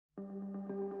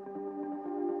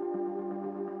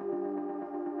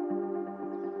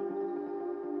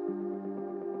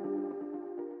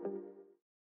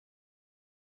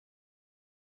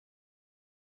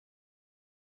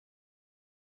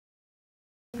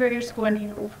first one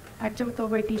here. I took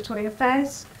over the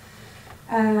PFAS.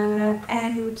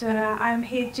 And I'm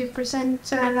here to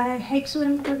present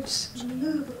H&M Group's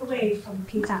move away from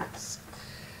PFAS.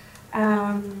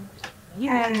 And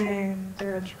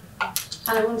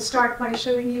I will start by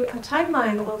showing you a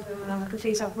timeline of the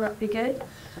phase-out work we did,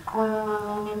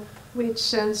 which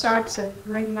starts at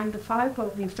 1995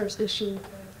 when we first issued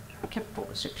chemical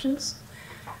restrictions.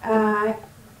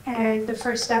 And the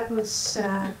first step was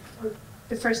for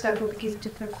the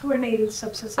fluorinated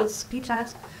substances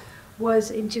 (PFAS)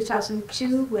 was in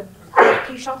 2002 when the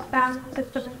PFAS ban was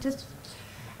implemented.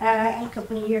 And a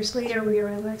couple of years later, we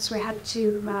realized we had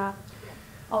to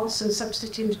also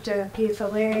substitute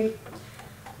PFLA.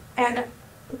 And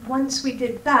once we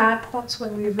did that, that's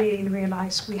when we really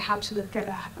realized we had to look at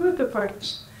a group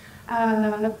approach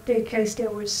because there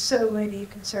were so many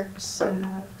concerns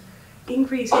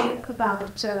increasing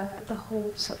about the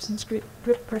whole substance group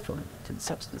performance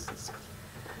substances.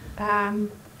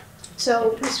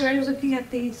 So we started looking at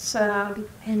these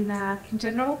in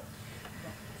general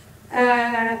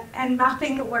and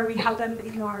mapping where we have them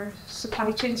in our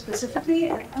supply chain specifically.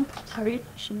 Sorry,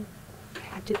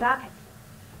 I did that.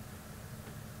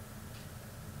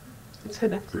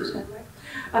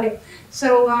 Okay, so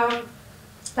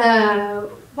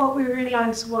what we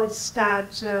realized was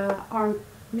that our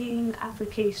main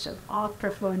application of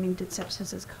perfluorinated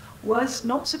substances was,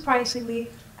 not surprisingly,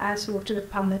 as water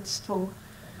pellets for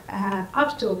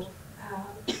outdoor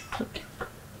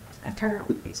apparel,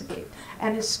 basically.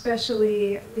 And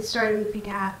especially, we started looking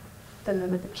at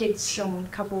the kids and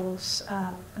couples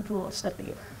and rules that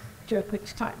they during quick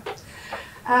time.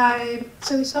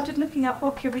 So we started looking at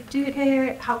what can we do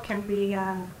here, how can we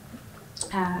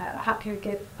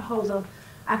get a hold of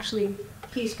actually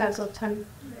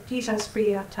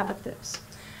PFAS-free alternatives.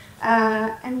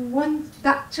 And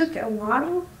that took a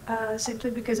while,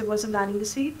 simply because it wasn't that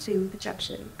easy to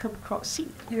actually come across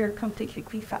seed. They're completely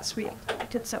PFAS-free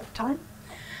alternatives over time.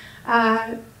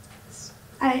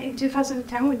 In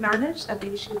 2010, we managed that we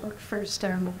issued our first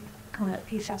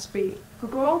PFAS-free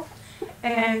overall.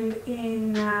 And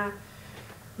in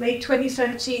late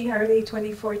 2013, early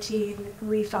 2014,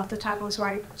 we felt the time was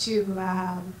right to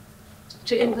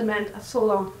implement a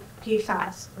full-on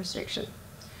PFAS restriction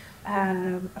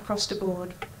across the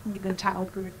board with the entire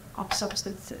group of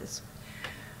substances.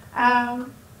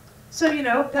 So, you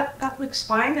know, that looks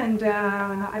fine, and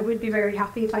I would be very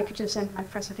happy if I could just end my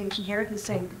presentation here and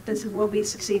say this will be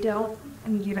succeeded on,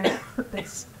 and you know,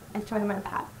 this and try my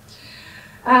path.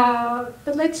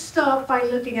 But let's start by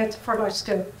looking at the product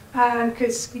scope,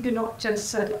 because we do not just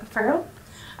sell apparel,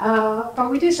 but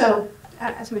we do sell,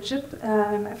 as mentioned,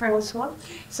 apparel as well.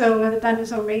 So that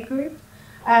is our main group.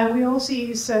 We also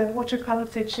use watercolor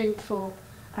fishing for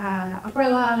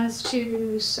umbrellas,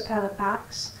 shoes,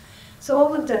 bags. So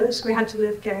all of those we had to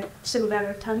look at similar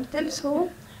alternatives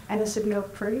for and a similar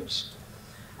approach.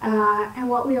 And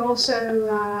what we also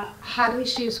had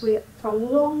issues with for a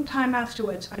long time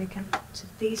afterwards when it came to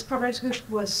these products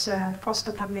was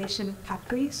cross-contamination in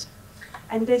factories.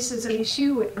 And this is an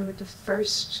issue with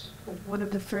one of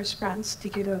the first brands to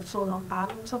get a full-on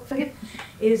ban on something,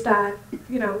 is that,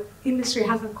 you know, industry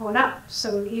hasn't caught up.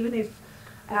 So even if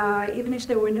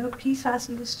there were no PFAS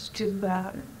in this to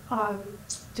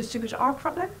distribute our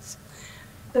products,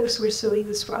 those were still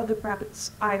used for other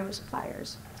brands by our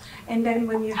suppliers. And then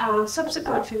when you have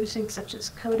subsequent finishing such as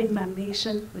coating,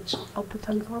 lamination, which I'll put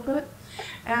on forward,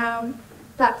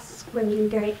 that's when you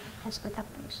get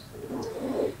cross-contamination.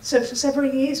 So for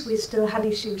several years we still had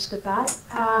issues with that,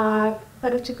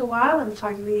 but it took a while, and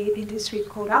finally the industry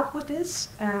caught up with this,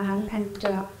 and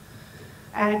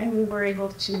we were able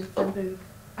to remove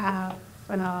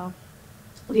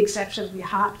the exceptions we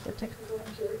had for technical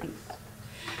impurities.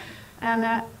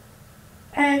 And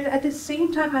at the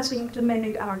same time as we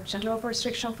implemented our general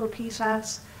restriction for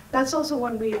PFAS, that's also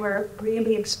when we were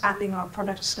really expanding our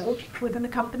product scope within the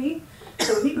company.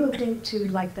 So we moved into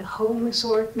like the home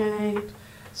assortment.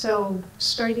 So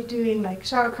started doing like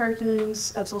shower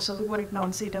curtains. That's also what it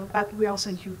non-sedo, but we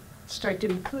also started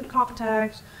doing food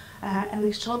contact,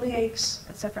 electronics,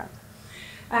 etc.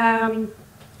 And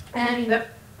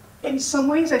in some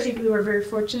ways, I think we were very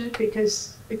fortunate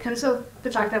because of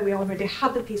the fact that we already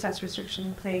had the PFAS restriction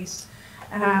in place.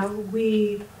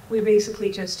 We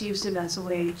basically just used it as a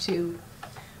way to,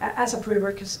 as a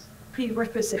prerequisite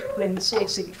when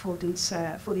sourcing for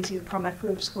these new product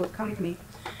groups for the company.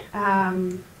 Yeah,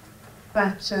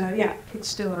 it's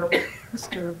still a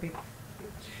big.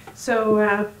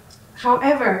 So,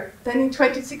 however, then in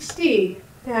 2016,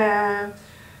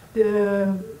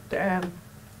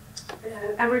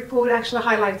 a report actually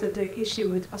highlighted the issue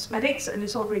with cosmetics, and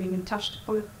it's already been touched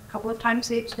upon a couple of times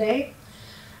here today.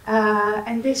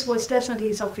 And this was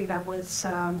definitely something that was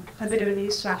a bit of a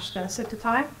news flash to us at the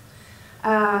time.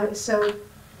 So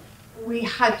we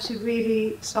had to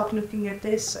really start looking at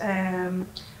this.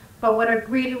 But what I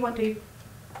really want to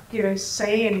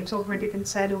say, and it's already been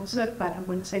said also, but I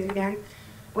wouldn't say it again,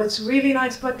 what's really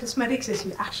nice about cosmetics is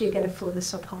you actually get a full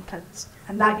list of contents,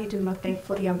 and that you do not get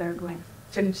for the other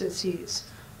finishes use.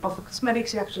 But for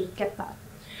cosmetics, you actually get that.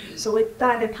 So with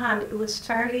that in hand, it was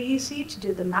fairly easy to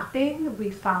do the mapping.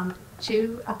 We found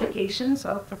 2 applications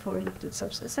of perfluorinated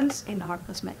substances in our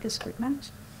cosmetic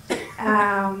assortment.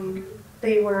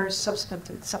 They were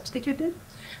substituted,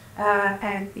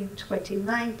 and in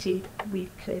 2019 we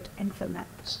could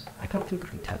implement a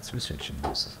complete tax restriction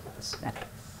use of cosmetics.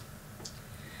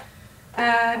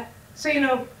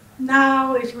 So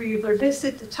now if we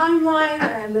revisit the timeline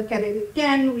and look at it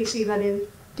again, we see that it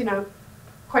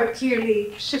quite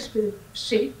clearly shifted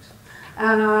shape,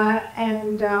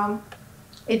 and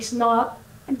it's not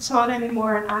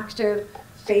anymore an active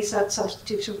phase-out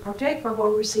substitution project, but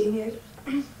what we're seeing it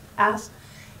as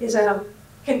is a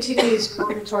continuous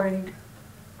monitoring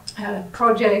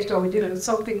project, or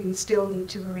something we still need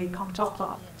to remain on top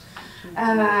of.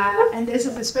 And this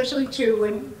is especially true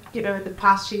when, in the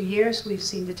past few years, we've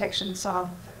seen detections of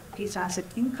PFAS in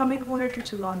incoming water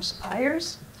to large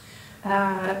suppliers.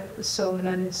 So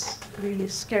that is really a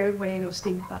scary way of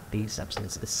thinking about these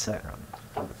substances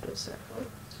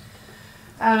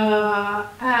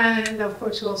and of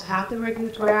course we also have the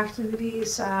regulatory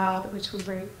activities, which we're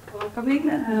very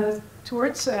welcoming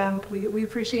towards. We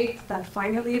appreciate that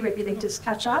finally regulators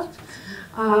catch up.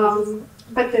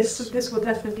 But this will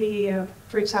definitely,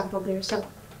 for example, there's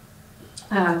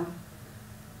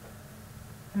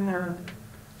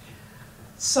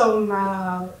some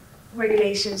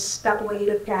regulations that will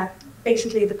look at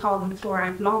basically the carbon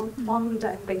fluoride bond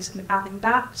and basically adding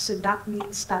that. So that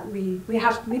means that we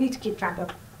need to keep track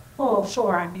of all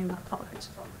fluoride in our products.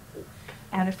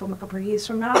 And from a couple of years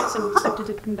from now, so we accepted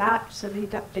it from that, so we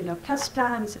got test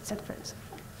plans, etc.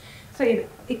 So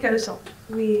it goes on.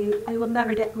 We will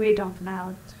never get rid of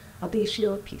now of the issue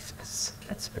of PFAS.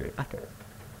 That's very accurate.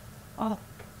 Oh.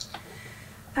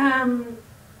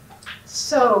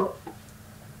 So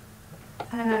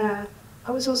I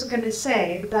was also going to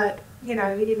say that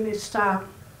even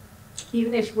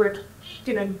if we're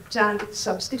done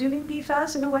substituting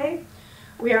PFAS in a way,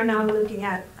 we are now looking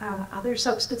at other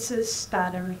substances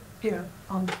that are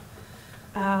on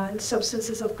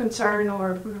substances of concern,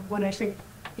 or what I think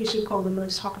you should call the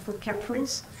most harmful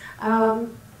chemicals. For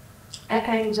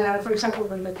example,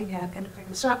 we're looking at endocrine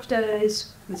disruptors,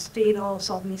 bisphenol,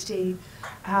 solvency,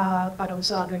 but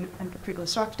also other endocrine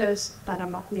disruptors that are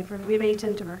not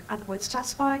liver-related or otherwise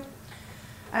classified.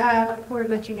 We're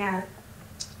looking at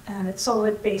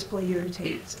solid-base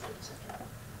polyurethanes.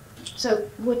 So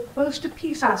with both the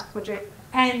PFAS project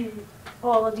and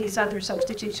all of these other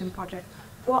substitution projects,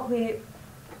 what we're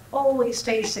always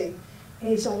facing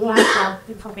is a lack of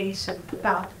information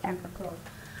about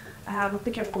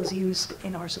the chemicals used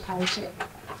in our supply chain.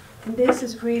 And this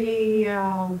is really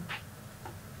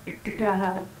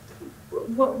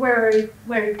where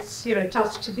it's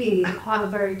tough to be on a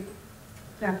very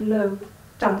low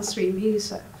downstream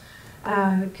user,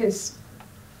 because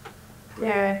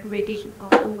really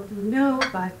all of you know,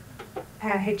 but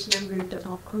H&M Group does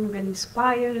not own any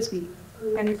suppliers. We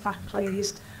manufacture,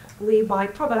 we buy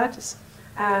products.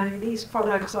 These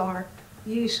products are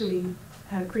usually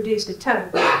produced at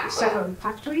several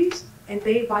factories, and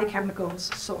they buy chemicals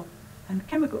and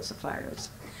chemical suppliers.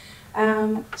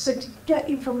 So to get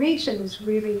information is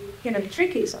really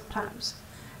tricky sometimes.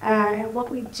 And what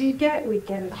we do get, we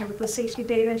get a chemical safety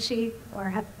data sheet,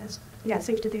 or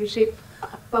safety data sheet.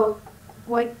 But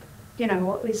what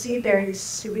we see there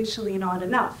is usually not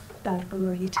enough that will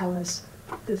really tell us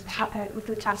with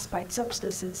the classified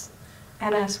substances.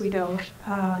 And as we know,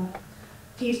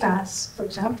 PFAS, for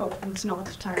example, was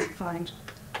not classified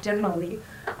generally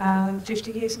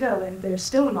 50 years ago, and they're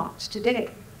still not today.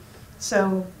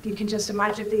 So you can just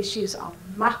imagine the issues of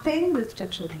mapping the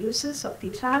potential uses of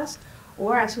PFAS,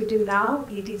 or as we do now,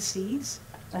 EDCs.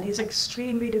 That is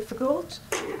extremely difficult.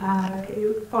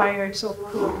 It requires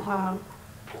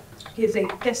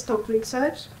desktop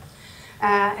research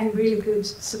and really good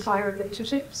supplier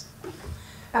relationships.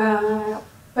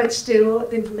 But still,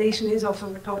 the information is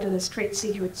often recorded as trade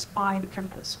secrets by the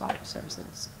chemical supply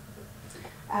services.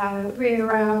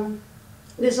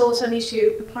 There's also an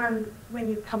issue when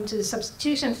you come to the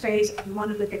substitution phase. You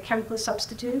want to look at chemical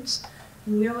substitutes,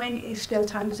 knowing if the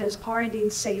alternatives are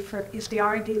indeed safer, if they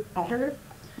are indeed better.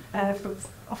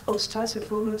 Of course, to us,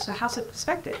 from a hazard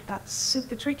perspective, that's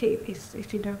super tricky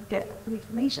if you don't get the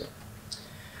information.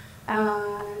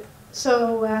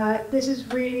 This is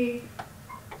really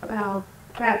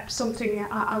perhaps something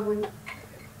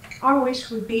our wish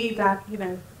would be that,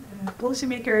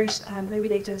 policymakers and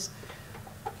regulators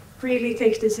really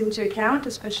take this into account,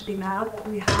 especially now that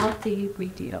we have the Green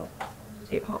Deal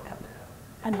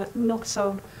and with not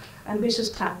so ambitious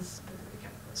plans.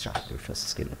 Strategy for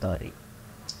sustainability.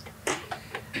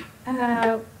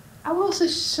 I will also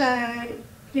say,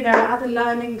 other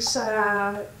learnings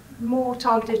more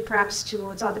targeted perhaps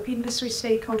towards other industry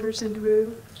stakeholders in the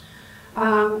room.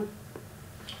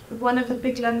 One of the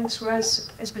big learnings for us,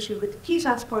 especially with the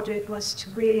PFAS project, was to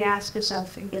really ask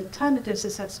yourself in the alternatives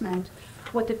assessment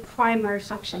what the primary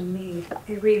function need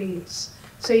it really is,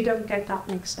 so you don't get that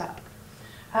mixed up.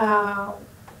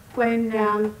 When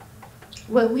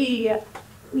we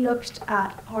looked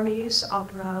at our use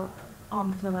of the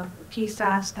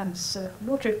PFAS as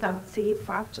water therapy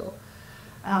fractal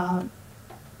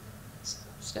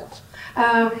stuff,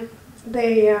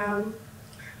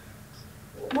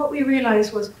 what we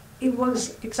realized was it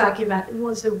was exactly that. It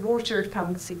was the water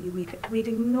repellency we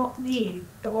did not need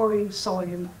the orange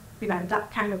soil,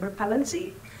 that kind of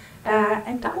repellency.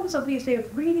 And that was obviously a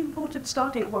really important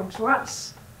starting point for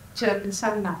us to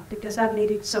understand that, because that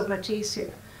made it so much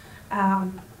easier.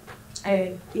 Even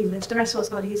if the rest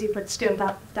was not easy, but still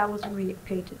that was really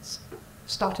good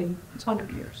starting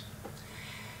 100 years.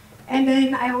 And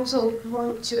then I also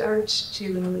want to urge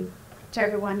to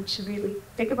everyone to really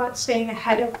think about staying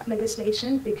ahead of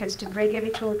legislation, because the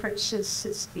regulatory process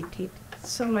is taking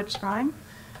so much time,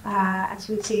 as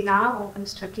we see now,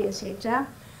 almost 20 years later.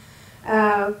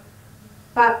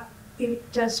 But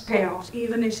it does pay off,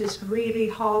 even if it's really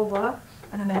hard work,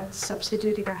 and that's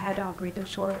substituting ahead of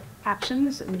regulatory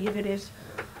actions, and even if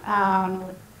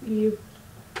you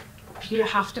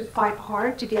have to fight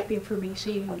hard to get the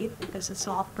information you need because it's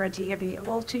not readily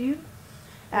available to you.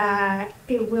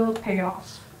 It will pay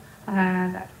off,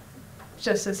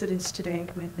 just as it is today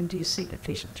with inducing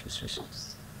patient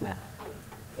transmissions.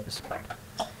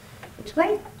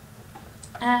 Explain.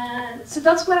 So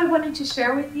that's what I wanted to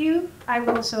share with you. I've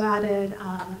also added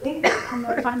a link on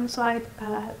the final slide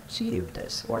to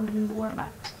this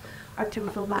format, our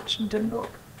typical match and done book.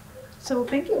 So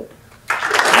thank you.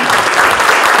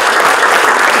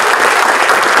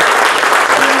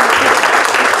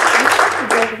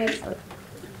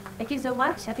 Thank you so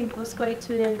much. I think it was great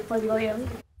to for you.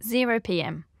 0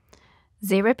 p.m.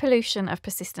 Zero pollution of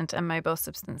persistent and mobile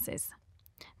substances.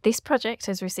 This project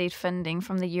has received funding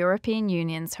from the European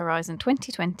Union's Horizon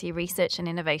 2020 Research and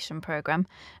Innovation Programme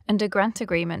under grant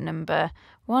agreement number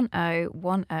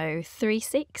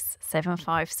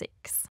 101036756.